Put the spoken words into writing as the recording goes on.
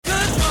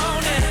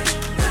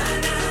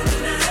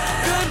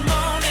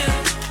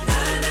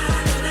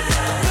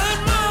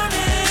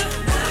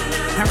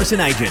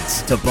Harrison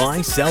Agents. To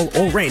buy, sell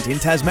or rent in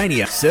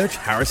Tasmania, search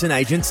Harrison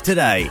Agents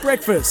today.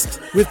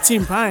 Breakfast with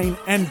Tim Payne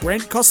and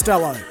Brent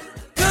Costello.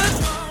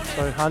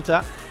 So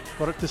Hunter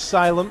got it to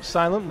Salem.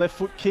 Salem, left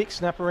foot kick,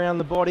 snap around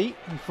the body.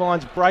 He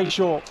finds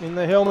Brayshaw in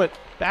the helmet.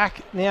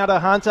 Back now to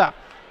Hunter.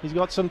 He's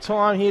got some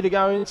time here to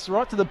go. It's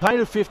right to the paint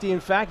of 50,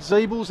 in fact.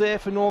 Zeebel's there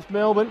for North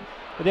Melbourne.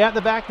 But out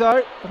the back,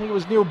 though, I think it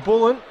was Neil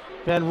Bullen.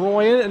 Found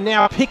Roy in it, and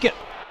now Pickett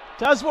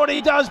does what he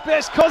does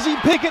best. Cozzy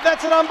Pickett,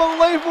 that's an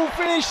unbelievable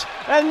finish.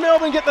 And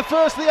Melbourne get the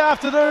first of the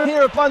afternoon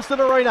here at Plumstead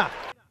Arena.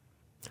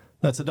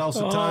 That's the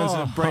dulcet tones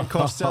of Brent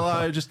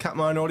Costello. Just cut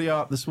my own audio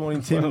up this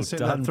morning, Tim, and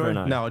sent that through.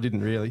 No, I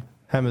didn't really.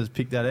 Hammers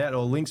picked that out,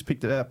 or Lynx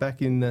picked it out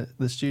back in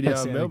the studio. That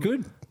sounded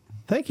good.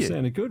 Thank you.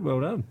 Sounded good.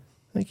 Well done.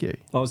 Thank you.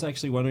 I was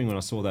actually wondering when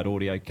I saw that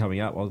audio coming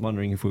up, I was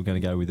wondering if we were going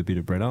to go with a bit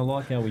of Brent. I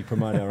like how we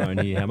promote our own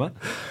here, Hammer.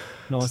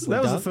 Nicely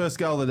That was done. the first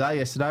goal of the day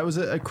yesterday. It was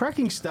a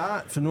cracking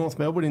start for North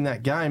Melbourne in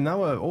that game. They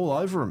were all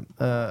over them,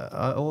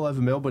 all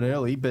over Melbourne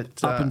early.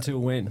 But Up until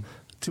when?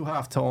 Till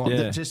half time.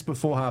 Yeah. Just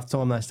before half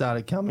time, they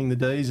started coming, the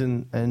D's,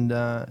 and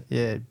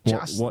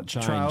just What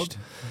changed? trailed.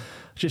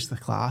 Just the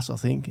class, I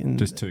think. And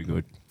Just too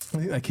good. I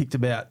think they kicked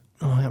about,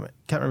 I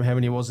can't remember how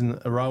many it was in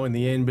a row in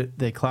the end, but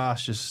their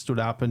class just stood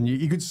up, and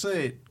you could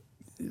see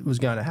it was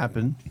going to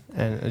happen,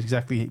 and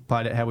exactly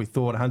played out how we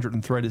thought.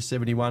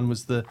 103-71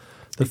 was the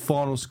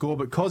final score,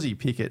 but Cozzy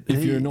Pickett.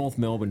 If you're a North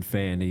Melbourne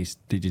fan,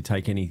 did you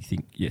take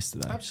anything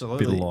yesterday?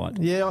 Absolutely. Bit of light.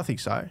 Yeah, I think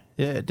so.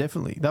 Yeah,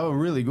 definitely. They were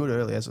really good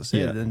early, as I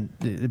said, Yeah.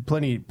 and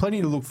plenty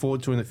to look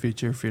forward to in the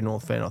future if you're a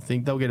North fan. I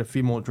think they'll get a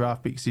few more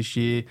draft picks this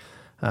year.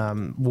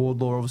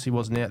 Wardlaw obviously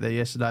wasn't out there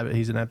yesterday, but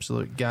he's an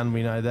absolute gun.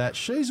 We know that.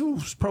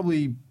 Sheasel's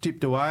probably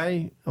dipped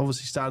away.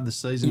 Obviously started the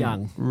season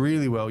Young.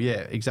 really well.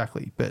 Yeah,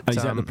 exactly. But Is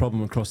that the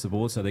problem across the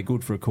board? So they're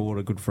good for a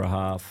quarter, good for a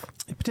half,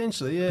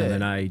 potentially, yeah. and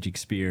then age,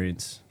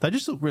 experience, They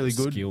just look really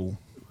good. skill.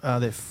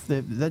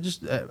 They're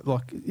just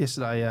like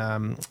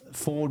yesterday.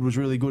 Ford was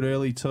really good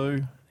early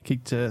too.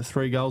 Kicked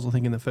 3 goals, I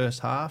think, in the first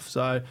half.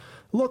 So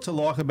a lot to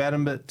like about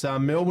them. But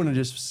Melbourne are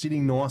just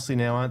sitting nicely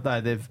now, aren't they?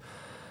 They've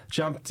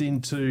jumped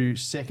into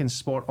second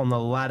spot on the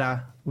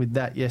ladder with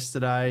that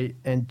yesterday,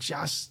 and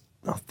just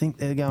I think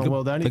they're going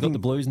well. The only They've got thing the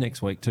Blues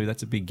next week too.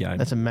 That's a big game.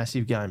 that's a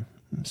massive game.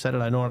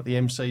 Saturday night at the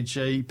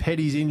MCG.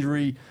 Petty's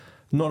injury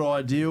not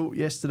ideal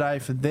yesterday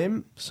for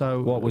them.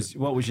 So What was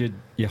your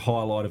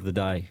highlight of the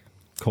day?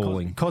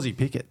 Calling. Cozzy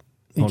Pickett.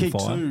 He On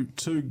kicked fire.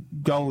 two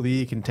goal of the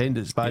year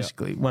contenders,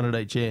 basically, one at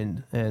each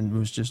end, and it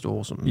was just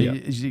awesome. Yeah.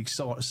 He's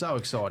so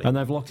exciting. And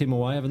they've locked him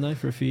away, haven't they,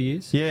 for a few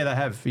years? Yeah, they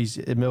have. He's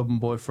a Melbourne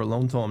boy for a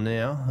long time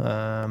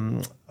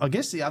now. I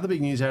guess the other big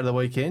news out of the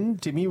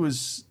weekend, Timmy,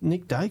 was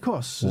Nick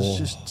Dacos has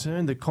just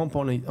turned the comp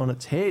on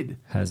its head.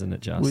 Hasn't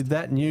it just? With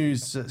that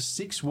news,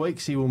 6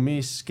 weeks he will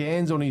miss.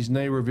 Scans on his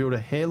knee revealed a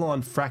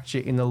hairline fracture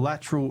in the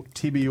lateral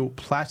tibial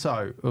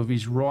plateau of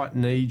his right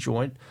knee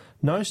joint.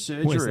 No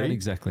surgery. Where's that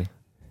exactly?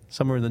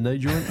 Somewhere in the knee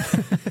joint.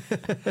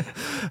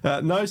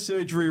 No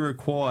surgery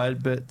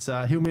required, but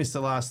he'll miss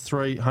the last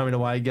 3 home and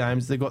away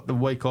games. They've got the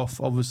week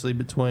off, obviously,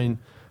 between...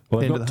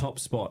 Well, they've got top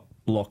spot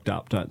locked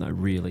up, don't they,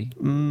 really?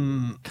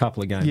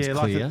 Couple of games yeah,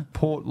 clear. like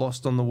Port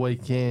lost on the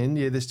weekend.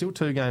 Yeah, there's still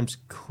 2 games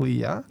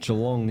clear.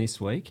 Geelong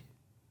this week.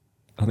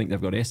 I think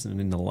they've got Essendon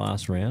in the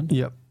last round.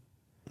 Yep.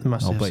 They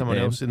must I'll have beat someone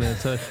them. else in there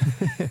too.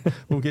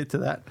 We'll get to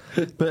that.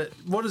 But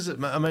what is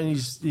it? I mean,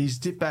 he's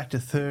dipped back to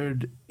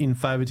 3rd in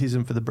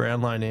favouritism for the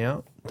Brownlow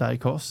now,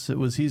 Dacos. It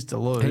was his to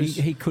lose.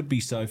 He could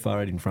be so far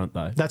out in front,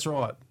 though. That's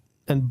right.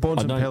 And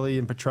Bontempelli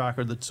and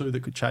Petrarca are the 2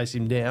 that could chase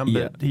him down.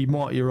 But Yeah.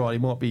 you're right, he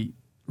might be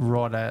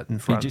right out in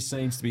He front. just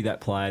seems to be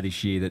that player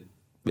this year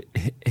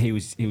that he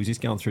was just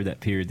going through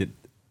that period that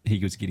he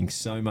was getting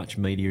so much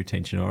media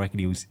attention. I reckon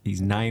his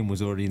name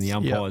was already in the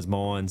umpires'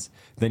 minds.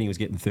 Then he was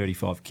getting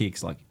 35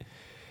 kicks. Like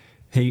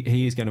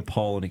he is going to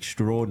poll an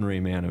extraordinary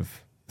amount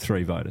of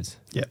 3 voters.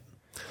 Yep.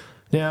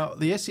 Now,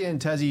 the SEN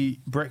Tassie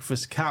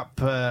Breakfast Cup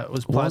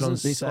was played on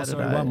Saturday.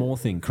 Sorry, one more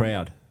thing,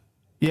 crowd.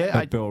 Yeah,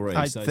 At Bell Reeve.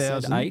 So it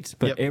said 8,000. 8,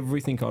 but Yep.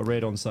 everything I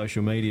read on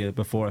social media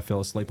before I fell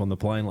asleep on the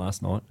plane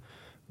last night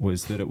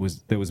was that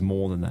there was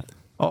more than that.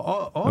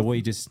 Are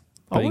we just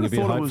being a would've bit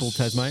thought it hopeful, was-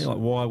 Tasmania? Like,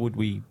 why would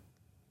we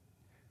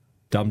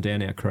dumb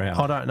down our crowd?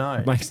 I don't know.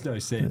 It makes no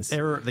sense.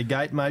 Error at the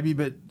gate, maybe,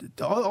 but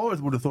I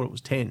would have thought it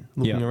was 10.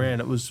 Looking Yeah. around,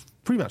 it was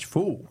pretty much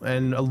full,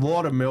 and a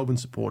lot of Melbourne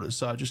supporters.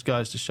 So it just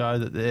goes to show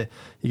that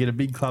you get a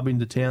big club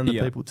into town, that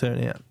Yeah. people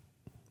turn out.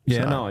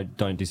 Yeah, So- no, I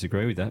don't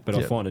disagree with that, but I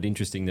Yep. find it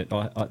interesting that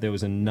there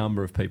was a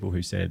number of people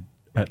who said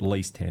at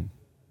least 10.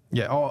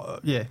 Yeah, I was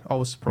I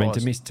mean, surprised.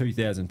 to miss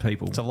 2,000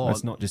 people, It's a lot.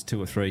 It's not just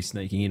 2 or 3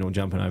 sneaking in or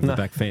jumping over the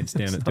back fence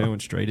down at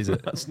Derwent Street, is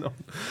it? That's not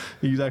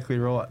exactly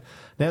right.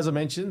 Now, as I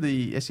mentioned,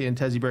 the SEN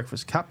Tassie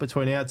Breakfast Cup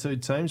between our 2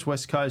 teams,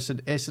 West Coast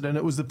and Essendon.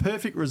 It was the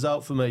perfect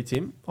result for me,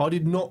 Tim. I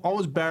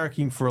was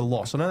barracking for a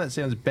loss. I know that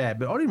sounds bad,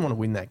 but I didn't want to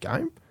win that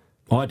game.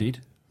 I did.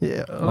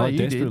 Yeah, I you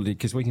desperately did. did,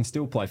 because we can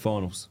still play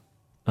finals,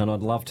 and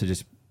I'd love to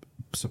just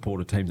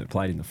support a team that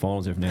played in the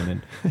finals every now and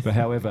then. But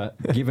however,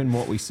 given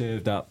what we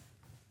served up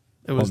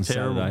It was on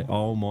terrible. Saturday,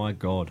 oh my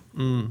God.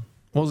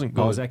 Wasn't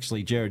good. I was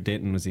actually, Jared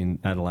Denton was in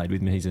Adelaide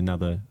with me. He's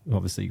another,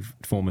 obviously,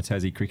 former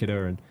Tassie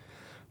cricketer and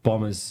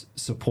Bombers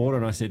supporter.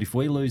 And I said, if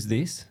we lose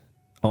this,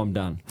 I'm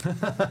done.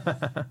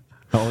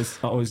 I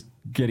was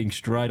getting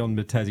straight on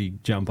the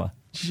Tassie jumper.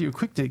 Geez, you were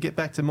quick to get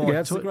back to my... Yeah,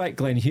 that's the great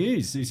Glenn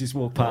Hughes who's just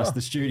walked past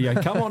the studio.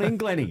 Come on in,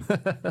 Glennie.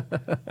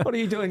 What are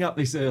you doing up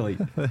this early?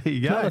 There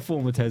you go. Another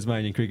former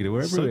Tasmanian cricketer.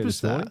 We're everywhere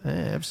this morning. Superstar.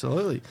 Yeah,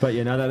 absolutely. But,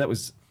 that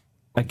was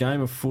a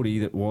game of footy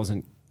that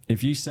wasn't...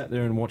 If you sat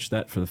there and watched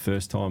that for the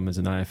first time as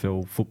an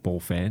AFL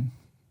football fan,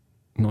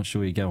 I'm not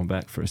sure you're going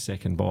back for a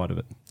second bite of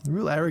it. A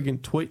real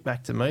arrogant tweet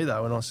back to me,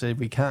 though, when I said,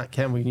 we can't,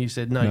 can we? And you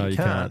said, no, you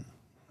can't.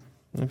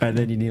 Okay. And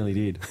then you nearly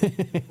did.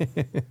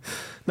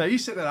 No, you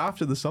said that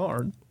after the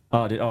siren.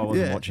 Oh, I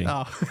wasn't watching.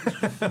 Oh.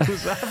 It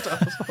was after.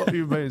 I thought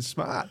you were being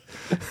smart.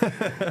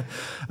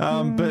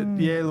 But,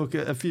 yeah, look,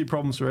 a few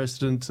problems for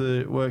Essendon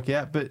to work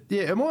out. But,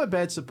 yeah, am I a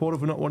bad supporter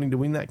for not wanting to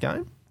win that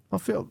game? I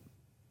felt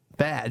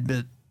bad,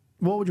 but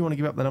why would you want to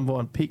give up the number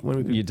one pick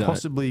when we could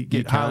possibly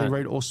get Harley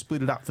Reid or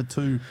split it up for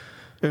 2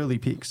 early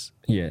picks?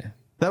 Yeah.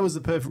 That was the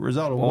perfect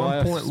result, a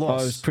 1 point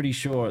loss. I was pretty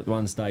sure at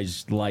one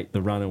stage late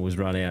the runner was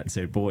run out and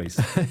said, boys,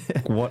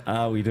 what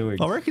are we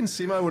doing? I reckon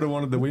Simo would have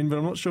wanted the win, but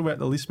I'm not sure about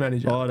the list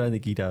manager. I don't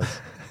think he does.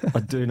 I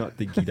do not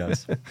think he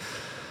does.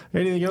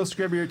 Anything else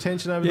grab your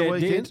attention over the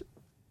weekend? Did.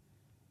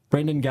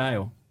 Brendan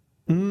Gale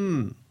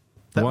won't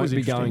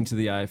be going to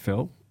the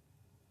AFL.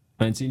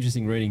 And it's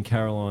interesting reading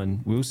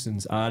Caroline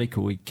Wilson's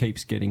article. He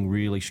keeps getting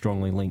really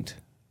strongly linked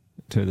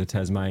to the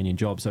Tasmanian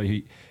job. So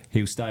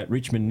he'll stay at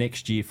Richmond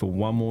next year for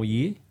 1 more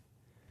year.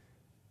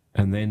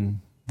 And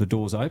then the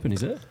door's open,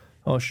 is it?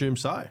 I assume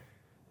so.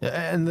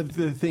 And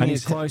the thing and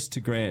is... he's close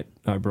to Grant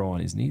O'Brien,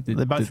 isn't he?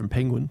 They're both from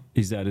Penguin.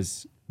 Is that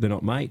as they're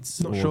not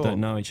mates? Not or sure.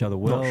 Don't know each other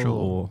well? Not sure.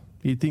 Or,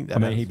 you'd think that... I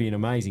mean, he'd be an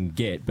amazing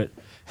get, but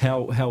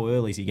how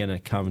early is he going to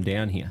come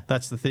down here?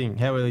 That's the thing.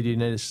 How early do you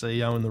need a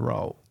CEO in the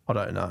role? I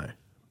don't know.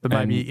 But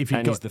maybe if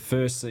he's the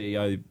first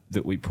CEO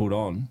that we put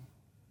on,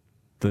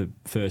 the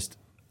first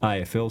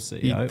AFL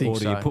CEO, or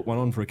do you put one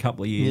on for a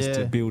couple of years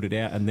to build it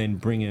out and then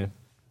bring a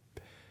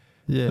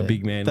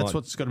big man? That's like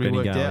what's got to be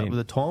worked out with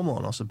a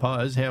timeline, I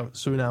suppose. How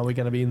soon are we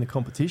going to be in the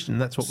competition?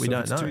 That's what we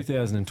don't know.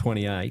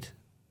 2028,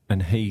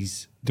 and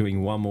he's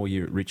doing 1 more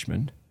year at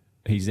Richmond.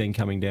 He's then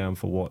coming down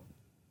for what?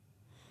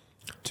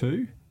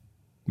 2,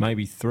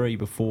 maybe 3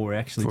 before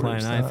actually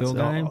playing an AFL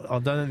game. I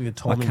don't think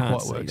the timing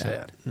quite works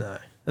out. No,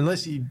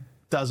 unless he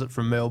does it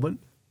from Melbourne.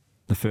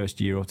 The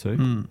first year or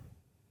 2.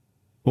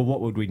 Well,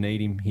 what would we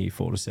need him here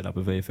for to set up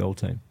a VFL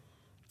team?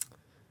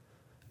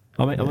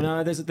 I mean,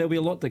 there'll be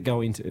a lot that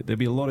go into it. There'll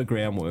be a lot of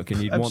groundwork,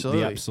 and you'd want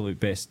the absolute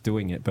best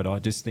doing it. But I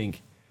just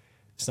think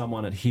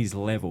someone at his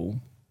level,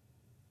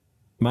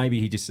 maybe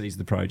he just sees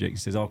the project and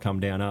says, I'll come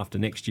down after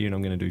next year and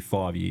I'm going to do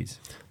 5 years.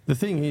 The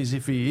thing is,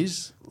 if he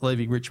is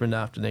leaving Richmond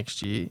after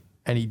next year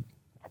and he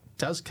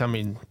does come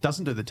in,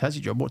 doesn't do the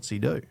Tassie job, what's he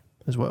do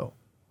as well?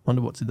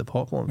 Wonder what's in the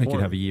pipeline for him. He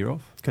could have a year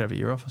off. Could have a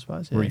year off, I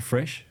suppose. Yeah.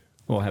 Refresh.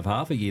 Or have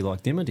half a year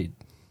like Dimmer did.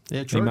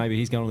 Yeah, true. And maybe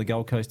he's going to the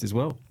Gold Coast as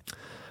well.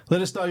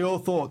 Let us know your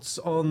thoughts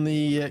on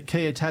the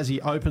Kia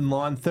Tassie open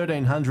line,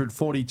 1300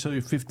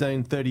 42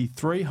 15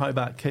 33.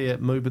 Hobart Kia,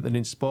 movement that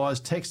inspires.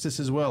 Text us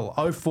as well,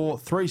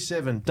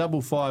 0437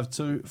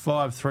 552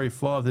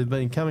 535. They've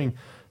been coming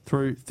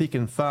through thick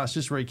and fast.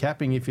 Just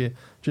recapping, if you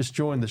just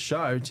joined the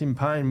show, Tim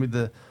Payne with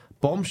the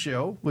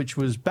bombshell, which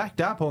was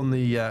backed up on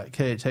the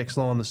Kia text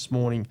line this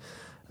morning,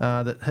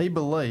 that he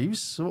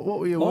believes... What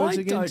were your words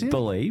again, Tim? I don't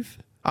believe...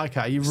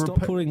 Okay, you've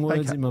Stop putting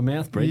words in my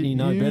mouth, Brett. You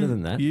know better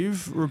than that.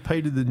 You've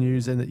repeated the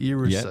news and that you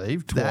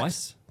received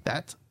twice.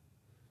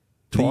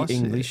 Twice. The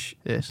English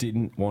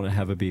didn't want to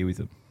have a beer with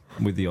them,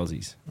 with the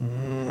Aussies.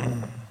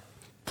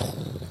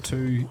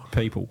 2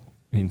 people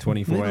in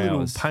 24 hours. A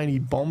little Paney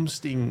bomb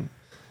sting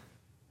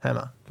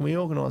Hammer. Can we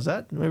organise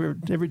that?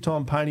 Every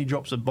time Paney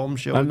drops a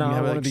bombshell, I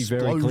want to be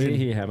very clear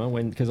here,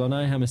 Hammer, because I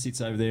know Hammer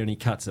sits over there and he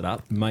cuts it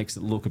up, makes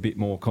it look a bit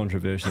more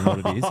controversial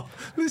than what it is.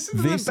 Listen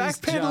to the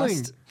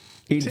backpedaling.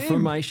 Just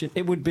information. Tim,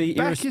 it would be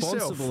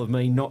irresponsible of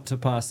me not to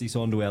pass this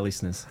on to our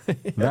listeners.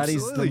 That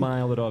is the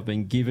mail that I've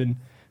been given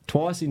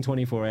twice in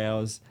 24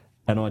 hours,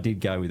 and I did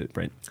go with it,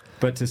 Brent.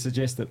 But to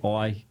suggest that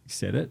I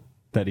said it,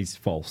 that is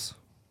false.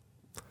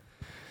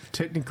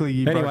 Technically,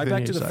 you anyway,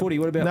 back to the footy.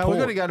 What about Port? We've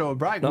got to go to a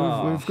break.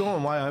 We've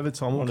gone way over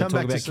time. We'll come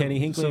back to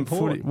Kenny Hinkley and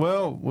Port. Footy.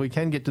 Well, we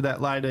can get to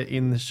that later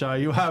in the show.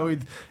 You are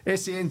with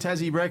SEN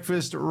Tassie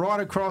Breakfast right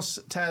across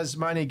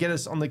Tasmania. Get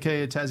us on the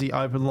Kia Tassie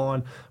open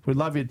line. We'd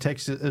love you to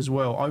text it as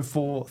well.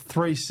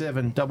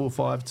 0437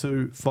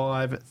 552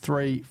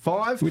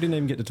 535. We didn't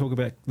even get to talk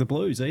about the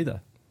Blues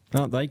either.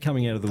 Aren't they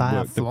coming out of the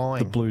work?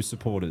 The Blues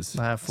supporters.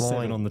 They are flying.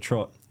 7 on the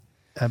trot.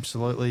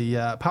 Absolutely.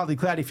 Partly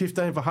cloudy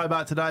 15 for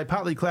Hobart today,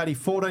 partly cloudy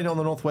 14 on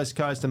the northwest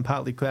coast, and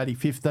partly cloudy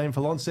 15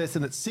 for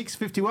Launceston at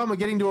 6:51. We're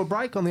getting to a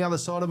break. On the other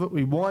side of it,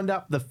 we wind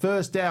up the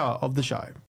first hour of the show.